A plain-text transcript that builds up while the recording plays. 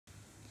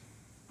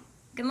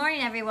Good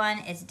morning, everyone.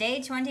 It's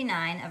day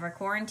 29 of our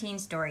quarantine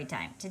story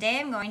time. Today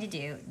I'm going to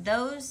do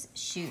Those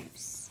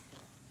Shoes.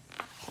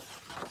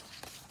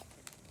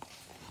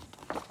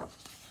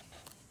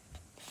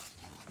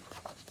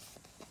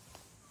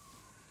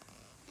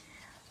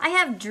 I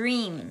have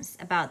dreams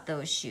about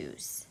those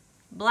shoes.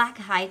 Black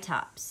high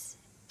tops,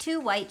 2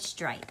 white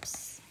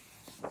stripes.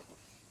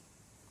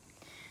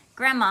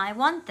 Grandma, I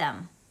want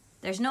them.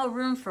 There's no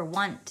room for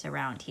want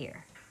around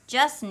here.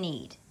 Just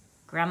need,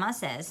 Grandma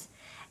says.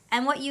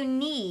 And what you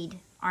need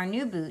are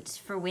new boots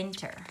for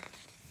winter.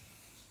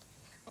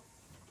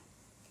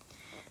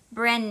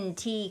 Brandon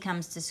T.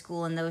 comes to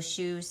school in those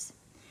shoes.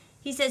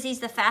 He says he's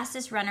the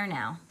fastest runner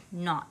now,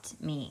 not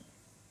me.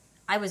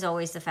 I was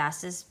always the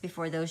fastest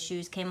before those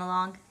shoes came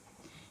along.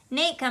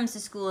 Nate comes to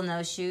school in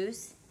those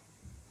shoes.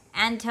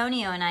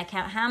 Antonio and I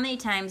count how many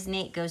times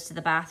Nate goes to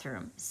the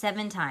bathroom,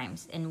 7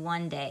 times in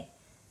one day,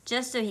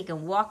 just so he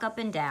can walk up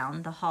and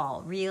down the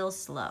hall real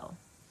slow.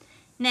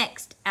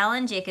 Next,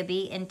 Alan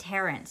Jacoby and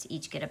Terrence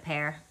each get a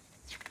pair.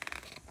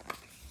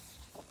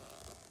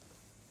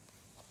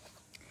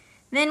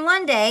 Then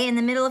one day, in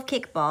the middle of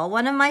kickball,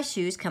 one of my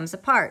shoes comes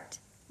apart.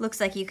 Looks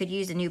like you could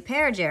use a new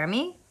pair,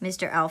 Jeremy,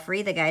 Mr.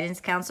 Alfrey, the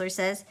guidance counselor,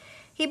 says.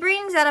 He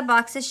brings out a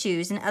box of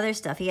shoes and other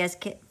stuff he has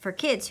for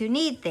kids who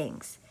need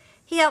things.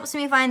 He helps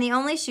me find the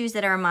only shoes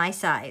that are my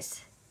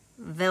size.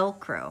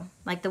 Velcro,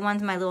 like the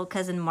ones my little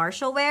cousin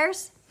Marshall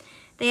wears.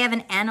 They have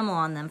an animal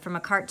on them from a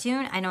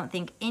cartoon I don't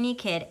think any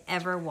kid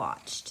ever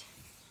watched.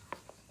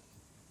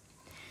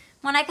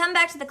 When I come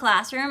back to the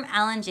classroom,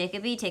 Alan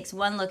Jacoby takes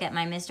one look at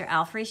my Mr.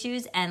 Alfrey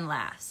shoes and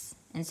laughs.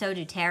 And so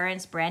do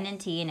Terrence, Brandon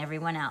T., and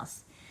everyone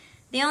else.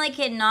 The only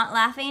kid not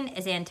laughing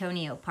is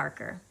Antonio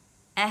Parker.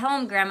 At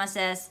home, Grandma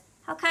says,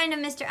 "How kind of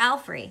Mr.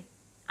 Alfrey."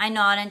 I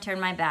nod and turn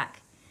my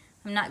back.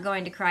 I'm not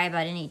going to cry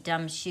about any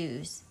dumb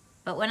shoes.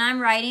 But when I'm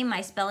writing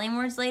my spelling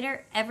words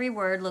later, every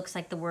word looks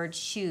like the word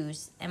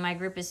shoes, and my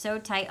grip is so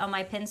tight on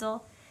my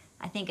pencil,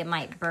 I think it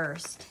might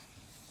burst.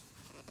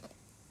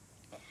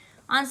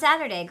 On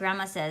Saturday,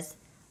 Grandma says,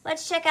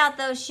 "Let's check out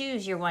those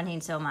shoes you're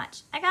wanting so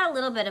much. I got a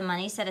little bit of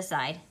money set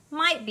aside.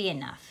 Might be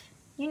enough.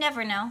 You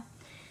never know."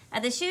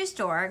 At the shoe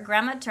store,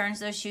 Grandma turns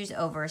those shoes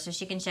over so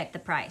she can check the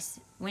price.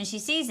 When she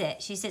sees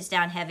it, she sits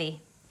down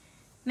heavy.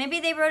 "Maybe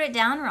they wrote it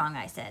down wrong,"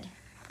 I said.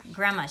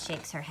 Grandma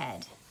shakes her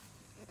head.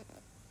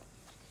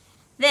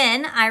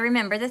 Then I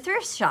remember the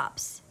thrift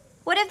shops.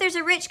 What if there's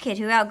a rich kid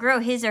who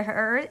outgrew his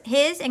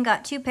and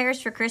got 2 pairs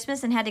for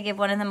Christmas and had to give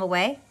one of them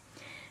away?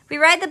 We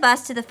ride the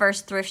bus to the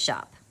first thrift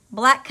shop.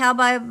 Black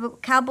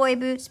cowboy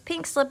boots,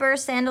 pink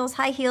slippers, sandals,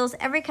 high heels,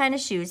 every kind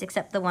of shoes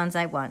except the ones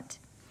I want.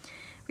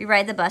 We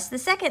ride the bus to the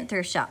second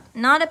thrift shop.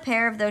 Not a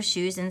pair of those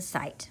shoes in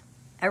sight.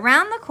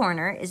 Around the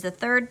corner is the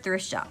third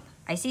thrift shop.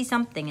 I see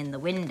something in the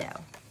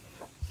window.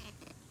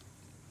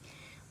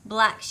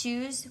 Black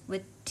shoes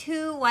with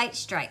 2 white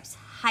stripes,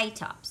 high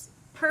tops,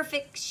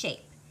 perfect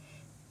shape.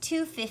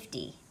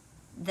 $2.50.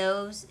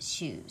 Those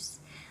shoes.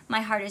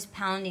 My heart is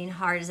pounding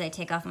hard as I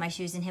take off my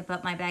shoes and hip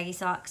up my baggy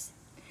socks.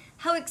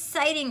 "How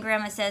exciting,"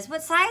 Grandma says.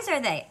 "What size are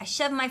they?" I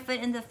shove my foot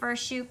in the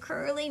first shoe,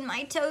 curling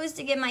my toes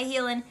to get my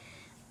heel in.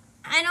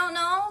 "I don't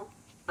know,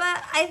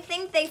 but I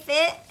think they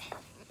fit."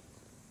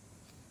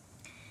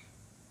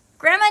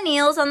 Grandma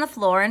kneels on the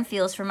floor and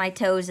feels for my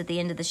toes at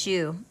the end of the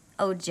shoe.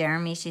 "Oh,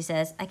 Jeremy," she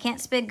says, "I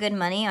can't spend good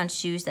money on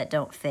shoes that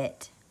don't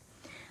fit."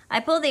 I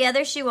pull the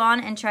other shoe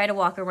on and try to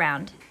walk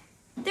around.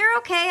 "They're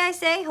okay," I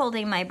say,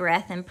 holding my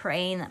breath and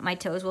praying that my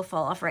toes will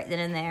fall off right then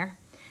and there.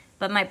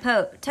 But my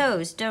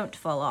toes don't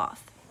fall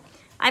off.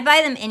 I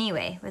buy them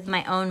anyway with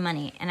my own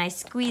money, and I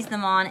squeeze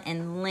them on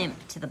and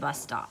limp to the bus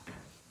stop.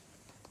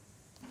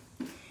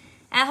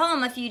 At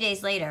home a few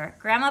days later,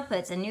 Grandma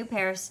puts a new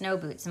pair of snow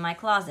boots in my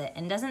closet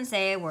and doesn't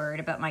say a word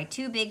about my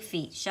 2 big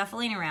feet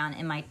shuffling around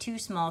in my 2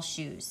 small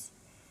shoes.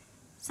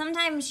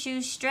 "Sometimes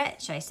shoes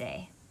stretch," I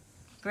say.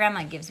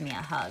 Grandma gives me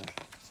a hug.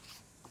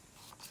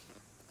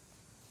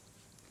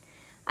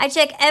 I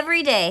check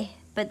every day,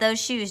 but those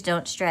shoes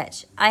don't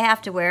stretch. I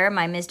have to wear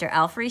my Mr.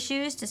 Alfrey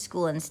shoes to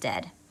school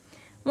instead.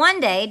 One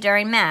day,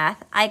 during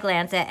math, I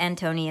glance at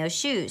Antonio's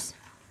shoes.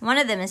 One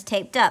of them is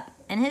taped up,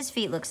 and his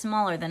feet look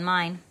smaller than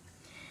mine.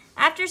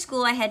 After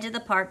school, I head to the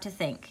park to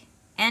think.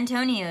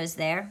 Antonio is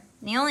there,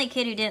 the only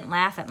kid who didn't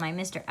laugh at my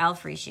Mr.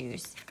 Alfrey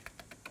shoes.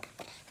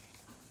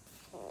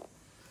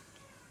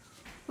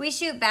 We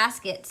shoot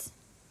baskets.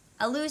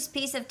 A loose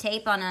piece of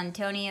tape on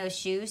Antonio's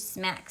shoe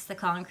smacks the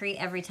concrete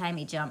every time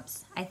he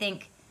jumps. I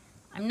think,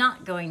 I'm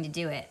not going to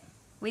do it.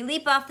 We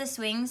leap off the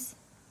swings.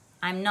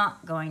 I'm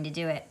not going to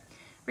do it.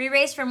 We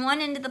race from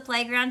one end of the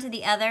playground to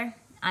the other.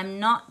 I'm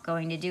not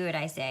going to do it,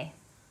 I say.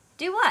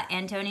 "Do what?"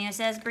 Antonio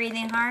says,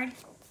 breathing hard.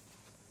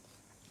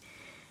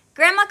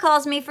 Grandma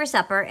calls me for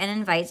supper and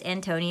invites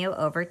Antonio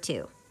over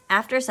too.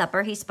 After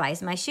supper, he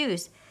spies my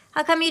shoes.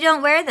 "How come you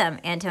don't wear them?"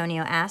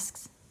 Antonio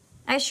asks.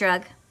 I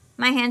shrug.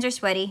 My hands are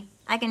sweaty.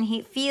 I can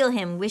feel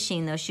him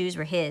wishing those shoes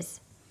were his.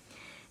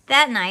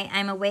 That night,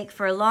 I'm awake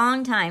for a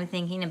long time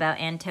thinking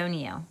about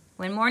Antonio.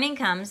 When morning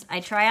comes,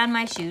 I try on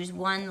my shoes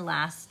one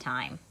last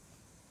time.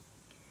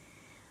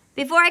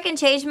 Before I can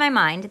change my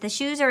mind, the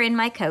shoes are in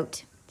my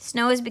coat.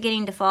 Snow is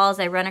beginning to fall as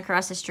I run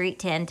across the street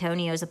to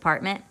Antonio's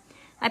apartment.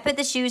 I put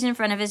the shoes in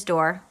front of his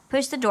door,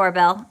 push the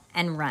doorbell,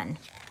 and run.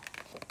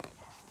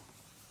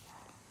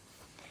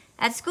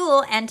 At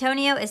school,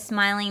 Antonio is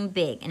smiling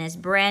big in his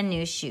brand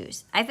new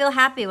shoes. I feel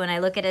happy when I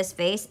look at his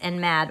face and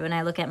mad when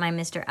I look at my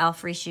Mr.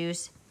 Alfrey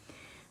shoes.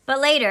 But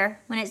later,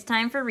 when it's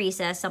time for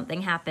recess,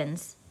 something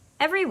happens.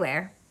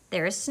 Everywhere,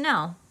 there is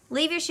snow.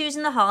 Leave your shoes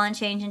in the hall and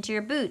change into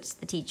your boots,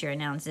 the teacher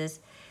announces.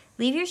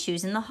 Leave your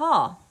shoes in the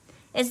hall.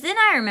 It's then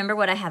I remember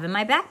what I have in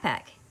my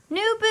backpack.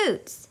 New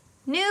boots.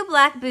 New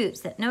black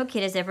boots that no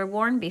kid has ever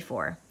worn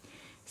before.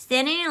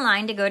 Standing in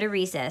line to go to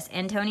recess,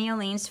 Antonio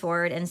leans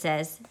forward and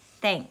says,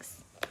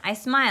 "Thanks." I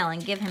smile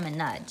and give him a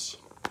nudge.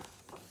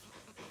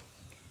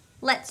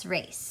 Let's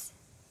race.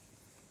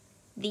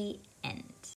 The end.